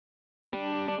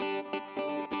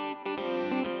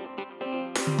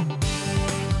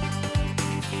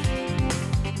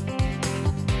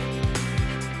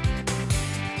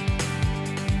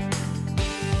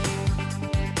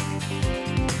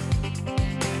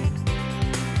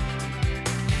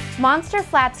Monster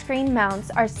flat screen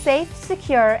mounts are safe,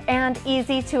 secure, and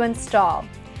easy to install.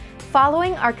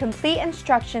 Following our complete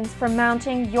instructions for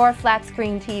mounting your flat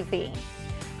screen TV.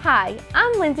 Hi,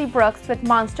 I'm Lindsay Brooks with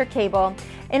Monster Cable,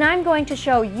 and I'm going to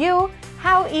show you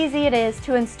how easy it is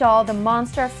to install the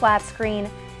Monster Flatscreen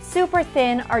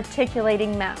SuperThin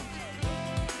articulating mount.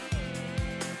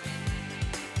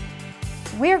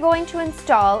 We're going to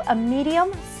install a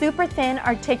medium super thin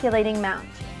articulating mount.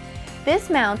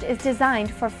 This mount is designed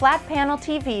for flat panel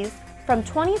TVs from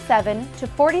 27 to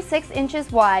 46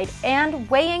 inches wide and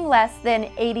weighing less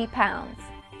than 80 pounds.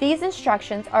 These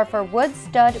instructions are for wood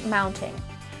stud mounting.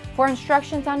 For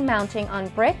instructions on mounting on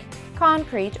brick,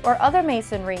 concrete, or other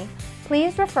masonry,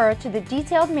 please refer to the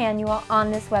detailed manual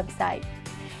on this website.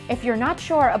 If you're not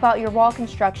sure about your wall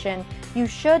construction, you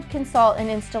should consult an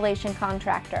installation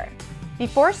contractor.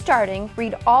 Before starting,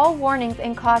 read all warnings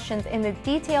and cautions in the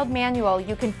detailed manual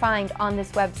you can find on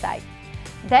this website.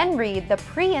 Then read the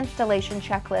pre-installation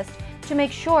checklist to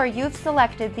make sure you've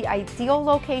selected the ideal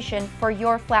location for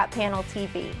your flat panel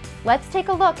TV. Let's take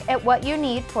a look at what you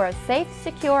need for a safe,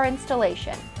 secure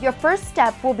installation. Your first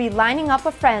step will be lining up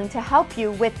a friend to help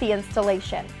you with the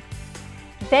installation.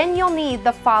 Then you'll need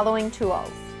the following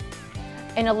tools: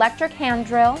 an electric hand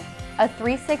drill, a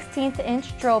 3/16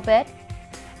 inch drill bit,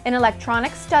 an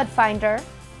electronic stud finder,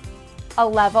 a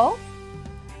level,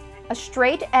 a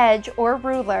straight edge or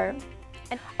ruler,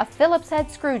 a Phillips head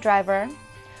screwdriver,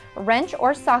 a wrench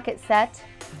or socket set,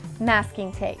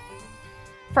 masking tape.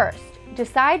 First,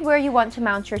 decide where you want to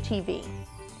mount your TV.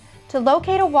 To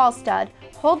locate a wall stud,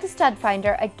 hold the stud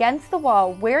finder against the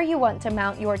wall where you want to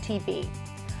mount your TV.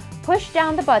 Push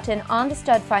down the button on the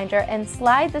stud finder and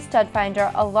slide the stud finder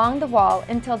along the wall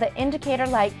until the indicator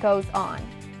light goes on.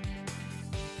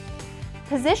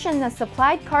 Position the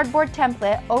supplied cardboard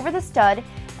template over the stud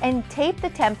and tape the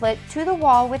template to the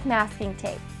wall with masking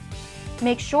tape.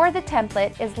 Make sure the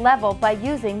template is level by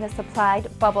using the supplied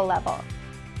bubble level.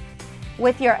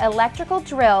 With your electrical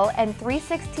drill and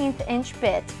 3/16 inch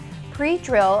bit,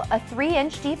 pre-drill a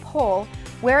 3-inch deep hole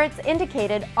where it's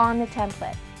indicated on the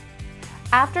template.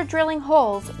 After drilling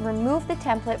holes, remove the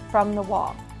template from the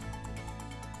wall.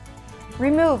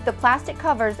 Remove the plastic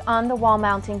covers on the wall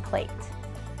mounting plate.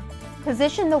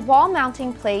 Position the wall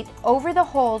mounting plate over the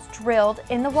holes drilled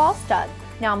in the wall stud.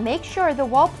 Now make sure the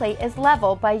wall plate is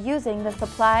level by using the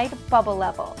supplied bubble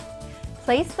level.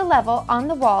 Place the level on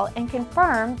the wall and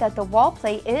confirm that the wall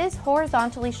plate is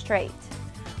horizontally straight.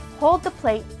 Hold the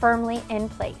plate firmly in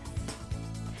place.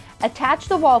 Attach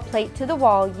the wall plate to the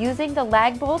wall using the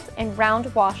lag bolts and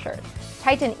round washers.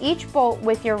 Tighten each bolt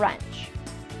with your wrench.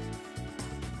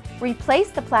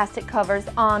 Replace the plastic covers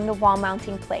on the wall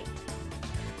mounting plate.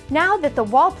 Now that the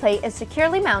wall plate is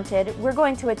securely mounted, we're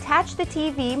going to attach the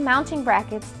TV mounting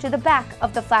brackets to the back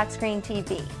of the flat screen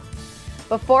TV.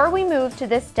 Before we move to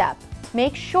this step,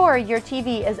 make sure your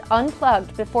TV is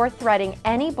unplugged before threading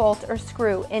any bolt or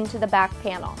screw into the back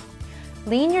panel.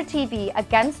 Lean your TV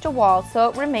against a wall so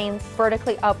it remains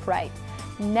vertically upright.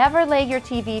 Never lay your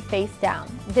TV face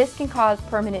down. This can cause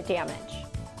permanent damage.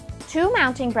 2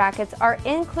 mounting brackets are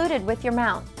included with your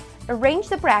mount. Arrange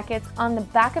the brackets on the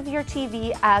back of your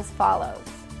TV as follows.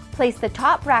 Place the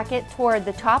top bracket toward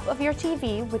the top of your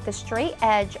TV with the straight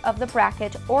edge of the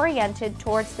bracket oriented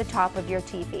towards the top of your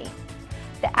TV.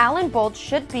 The Allen bolt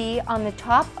should be on the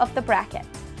top of the bracket.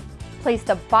 Place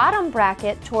the bottom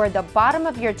bracket toward the bottom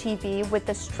of your TV with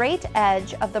the straight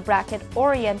edge of the bracket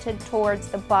oriented towards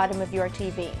the bottom of your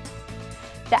TV.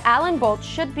 The Allen bolt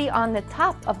should be on the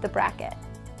top of the bracket.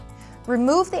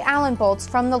 Remove the Allen bolts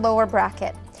from the lower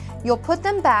bracket. You'll put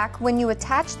them back when you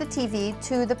attach the TV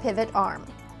to the pivot arm.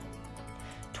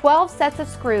 12 sets of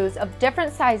screws of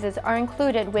different sizes are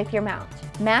included with your mount.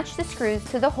 Match the screws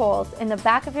to the holes in the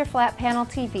back of your flat panel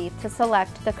TV to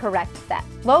select the correct set.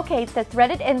 Locate the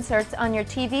threaded inserts on your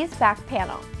TV's back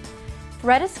panel.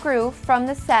 Thread a screw from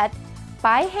the set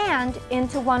by hand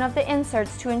into one of the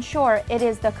inserts to ensure it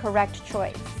is the correct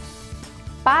choice.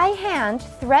 By hand,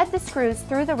 thread the screws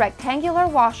through the rectangular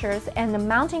washers and the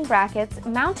mounting brackets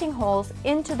mounting holes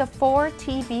into the 4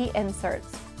 TV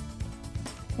inserts.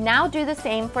 Now do the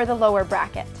same for the lower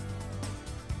bracket.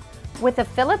 With a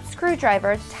Phillips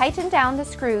screwdriver, tighten down the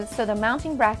screws so the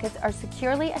mounting brackets are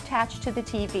securely attached to the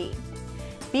TV.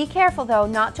 Be careful though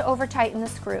not to over-tighten the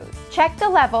screws. Check the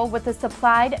level with the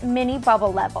supplied mini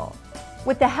bubble level.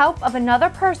 With the help of another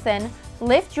person,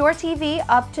 lift your TV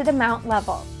up to the mount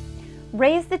level.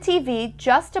 Raise the TV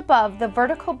just above the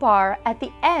vertical bar at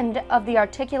the end of the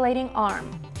articulating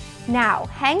arm. Now,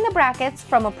 hang the brackets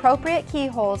from appropriate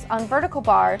keyholes on vertical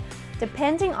bar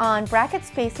depending on bracket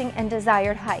spacing and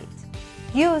desired height.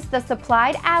 Use the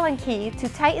supplied Allen key to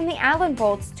tighten the Allen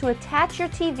bolts to attach your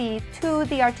TV to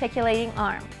the articulating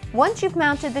arm. Once you've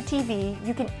mounted the TV,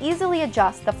 you can easily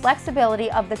adjust the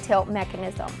flexibility of the tilt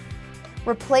mechanism.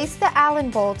 Replace the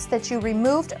Allen bolts that you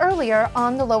removed earlier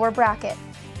on the lower bracket.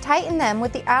 Tighten them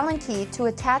with the Allen key to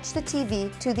attach the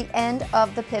TV to the end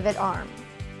of the pivot arm.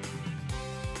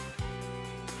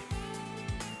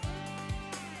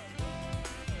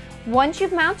 Once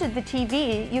you've mounted the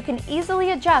TV, you can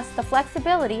easily adjust the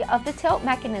flexibility of the tilt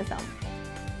mechanism.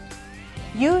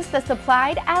 Use the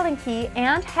supplied Allen key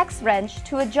and hex wrench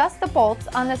to adjust the bolts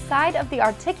on the side of the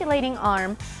articulating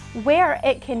arm where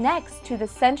it connects to the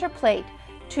center plate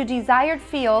to desired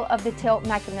feel of the tilt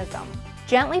mechanism.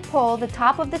 Gently pull the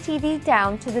top of the TV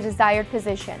down to the desired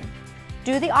position.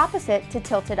 Do the opposite to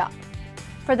tilt it up.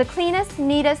 For the cleanest,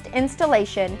 neatest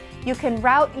installation, you can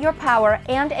route your power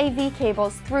and AV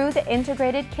cables through the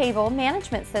integrated cable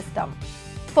management system.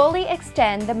 Fully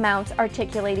extend the mount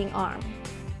articulating arm.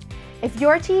 If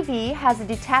your TV has a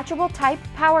detachable type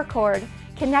power cord,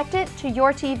 connect it to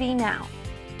your TV now.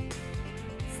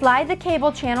 Slide the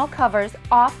cable channel covers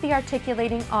off the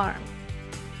articulating arm.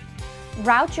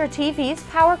 Route your TV's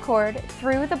power cord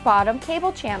through the bottom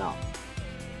cable channel.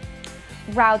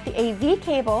 Route the AV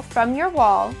cable from your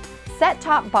wall,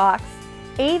 set-top box,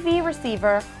 AV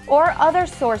receiver, or other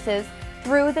sources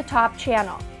through the top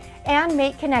channel, and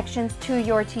make connections to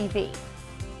your TV.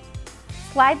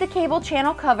 Slide the cable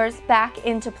channel covers back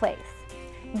into place.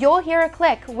 You'll hear a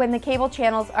click when the cable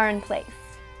channels are in place.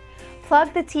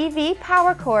 Plug the TV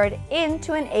power cord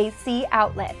into an AC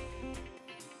outlet.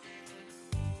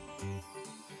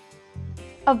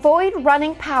 Avoid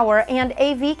running power and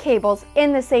AV cables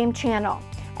in the same channel,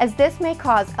 as this may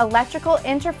cause electrical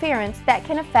interference that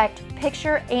can affect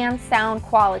picture and sound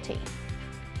quality.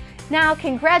 Now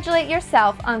congratulate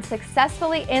yourself on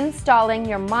successfully installing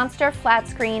your monster flat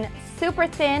screen super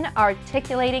thin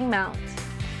articulating mount.